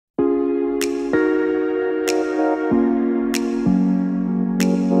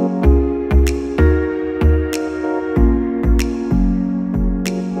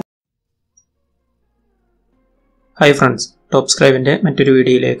Hi friends, Topscribe-ന്റെ മറ്റൊരു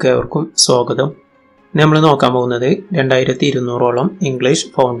വീഡിയോയിലേക്ക് അവർക്കും സ്വാഗതം. നമ്മൾ നോക്കാൻ പോകുന്നത് 2200ഓളം ഇംഗ്ലീഷ്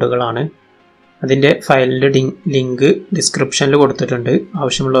ഫോണ്ടുകളാണ്. അതിന്റെ ഫയലിന്റെ ലിങ്ക് ഡിസ്ക്രിപ്ഷനിൽ കൊടുത്തിട്ടുണ്ട്.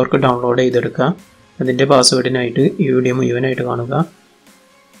 ആവശ്യമുള്ളവർക്ക് ഡൗൺലോഡ് ചെയ്തെടുക്കാം. അതിന്റെ പാസ്വേഡിനായിട്ട് ഈ വീഡിയോ മുഴുവനായിട്ട് കാണുക.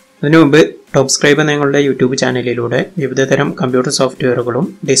 അതിനുമുമ്പ് Topscribe ഞങ്ങളുടെ യൂട്യൂബ് ചാനലിലൂടെ വിവിധതരം കമ്പ്യൂട്ടർ സോഫ്റ്റ്വെയറുകളും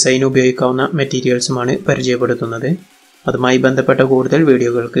ഡിസൈൻ ഉപയോഗിക്കാവുന്ന മെറ്റീരിയൽസുമാണ് പരിചയപ്പെടുത്തുന്നത്. അതുമായി ബന്ധപ്പെട്ട കൂടുതൽ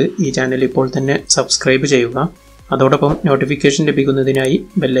വീഡിയോകൾക്ക് ഈ ചാനൽ ഇപ്പോൾ തന്നെ സബ്സ്ക്രൈബ് ചെയ്യുക. അതോടൊപ്പം നോട്ടിഫിക്കേഷൻ ലഭിക്കുന്നതിനായി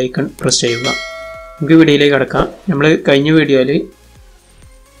ബെൽ ഐക്കൺ പ്രസ് ചെയ്യുക. നമുക്ക് വീഡിയോയിലേക്ക് കടക്കാം. നമ്മൾ കഴിഞ്ഞ വീഡിയോയിൽ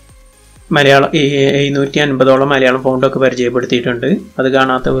മലയാളം 750ഓളം മലയാളം ഫൗണ്ടൊക്കെ പരിചയപ്പെടുത്തിയിട്ടുണ്ട്. അത്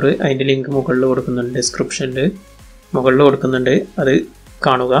കാണാത്തവർ അതിൻ്റെ ലിങ്ക് മുകളിൽ കൊടുക്കുന്നുണ്ട്, ഡിസ്ക്രിപ്ഷനിൽ മുകളിൽ കൊടുക്കുന്നുണ്ട്, അത്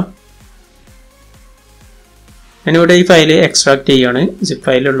കാണുക. ഞാനിവിടെ ഈ ഫയൽ എക്സ്ട്രാക്ട് ചെയ്യാണ്. സിപ്പ്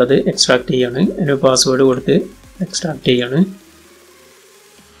ഫയലുള്ളത് എക്സ്ട്രാക്ട് ചെയ്യാണ്. അതിന് പാസ്വേഡ് കൊടുത്ത് എക്സ്ട്രാക്ട് ചെയ്യാണ്.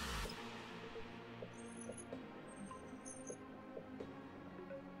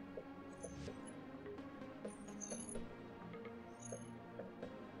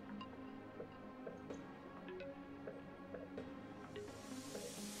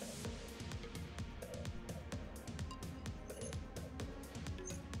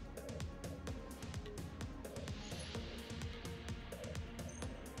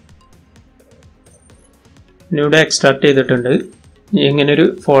 ഇവിടെ എക്സ്ട്രാക്ട് ചെയ്തിട്ടുണ്ട്. ഇങ്ങനൊരു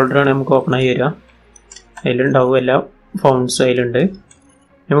ഫോൾഡറാണ് നമുക്ക് ഓപ്പൺ ആയി വരിക. അതിലുണ്ടാവും എല്ലാ ഫൗണ്ട്സും അതിലുണ്ട്.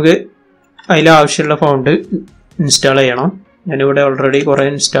 നമുക്ക് അതിലാവശ്യമുള്ള ഫൗണ്ട് ഇൻസ്റ്റാൾ ചെയ്യണം. ഞാനിവിടെ ഓൾറെഡി കുറേ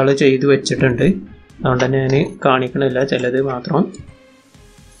ഇൻസ്റ്റാൾ ചെയ്ത് വെച്ചിട്ടുണ്ട്. അതുകൊണ്ട് തന്നെ ഞാൻ കാണിക്കണില്ല, ചിലത് മാത്രം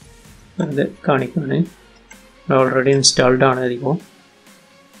അത് കാണിക്കുകയാണ്. ഓൾറെഡി ഇൻസ്റ്റാൾഡ് ആണ് അധികം.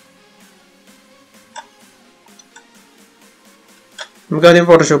 നമുക്കാദ്യം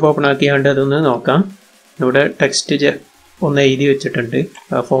ഫോട്ടോഷോപ്പ് ഓപ്പൺ ആക്കിയാണ്ട് അതൊന്ന് നോക്കാം. ഇവിടെ ടെക്സ്റ്റ് ഒന്ന് എഴുതി വെച്ചിട്ടുണ്ട്.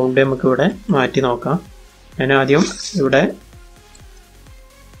 ആ ഫൗണ്ട് നമുക്കിവിടെ മാറ്റി നോക്കാം. ഞാൻ ആദ്യം ഇവിടെ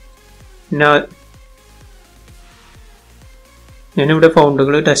ഞാനിവിടെ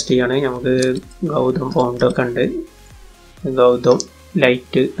ഫൗണ്ടുകൾ ടെസ്റ്റ് ചെയ്യാണ്. നമുക്ക് ഗൗതം ഫൗണ്ടൊക്കെ ഉണ്ട്. ഗൗതം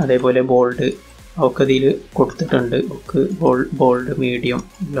ലൈറ്റ്, അതേപോലെ ബോൾഡ് ഒക്കെ ഇതിൽ കൊടുത്തിട്ടുണ്ട്. ഒക്കെ ബോൾഡ് മീഡിയം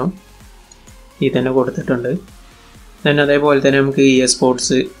എല്ലാം ഇത് തന്നെ കൊടുത്തിട്ടുണ്ട്. അതേപോലെ തന്നെ നമുക്ക്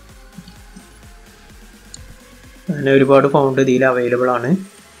സ്പോർട്സ്, അങ്ങനെ ഒരുപാട് ഫൗണ്ട് ഇതിൽ അവൈലബിൾ ആണ്.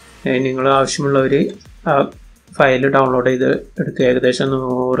 നിങ്ങൾ ആവശ്യമുള്ളവർ ആ ഫയൽ ഡൗൺലോഡ് ചെയ്ത് എടുക്കുക. ഏകദേശം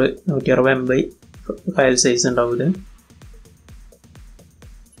 100-160 MB ഫയൽ സൈസ് ഉണ്ടാവും ഇത്.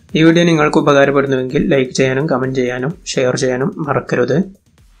 ഈ വീഡിയോ നിങ്ങൾക്ക് ഉപകാരപ്പെടുന്നുവെങ്കിൽ ലൈക്ക് ചെയ്യാനും കമൻറ്റ് ചെയ്യാനും ഷെയർ ചെയ്യാനും മറക്കരുത്.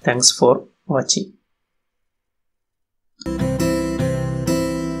 Thanks for watching.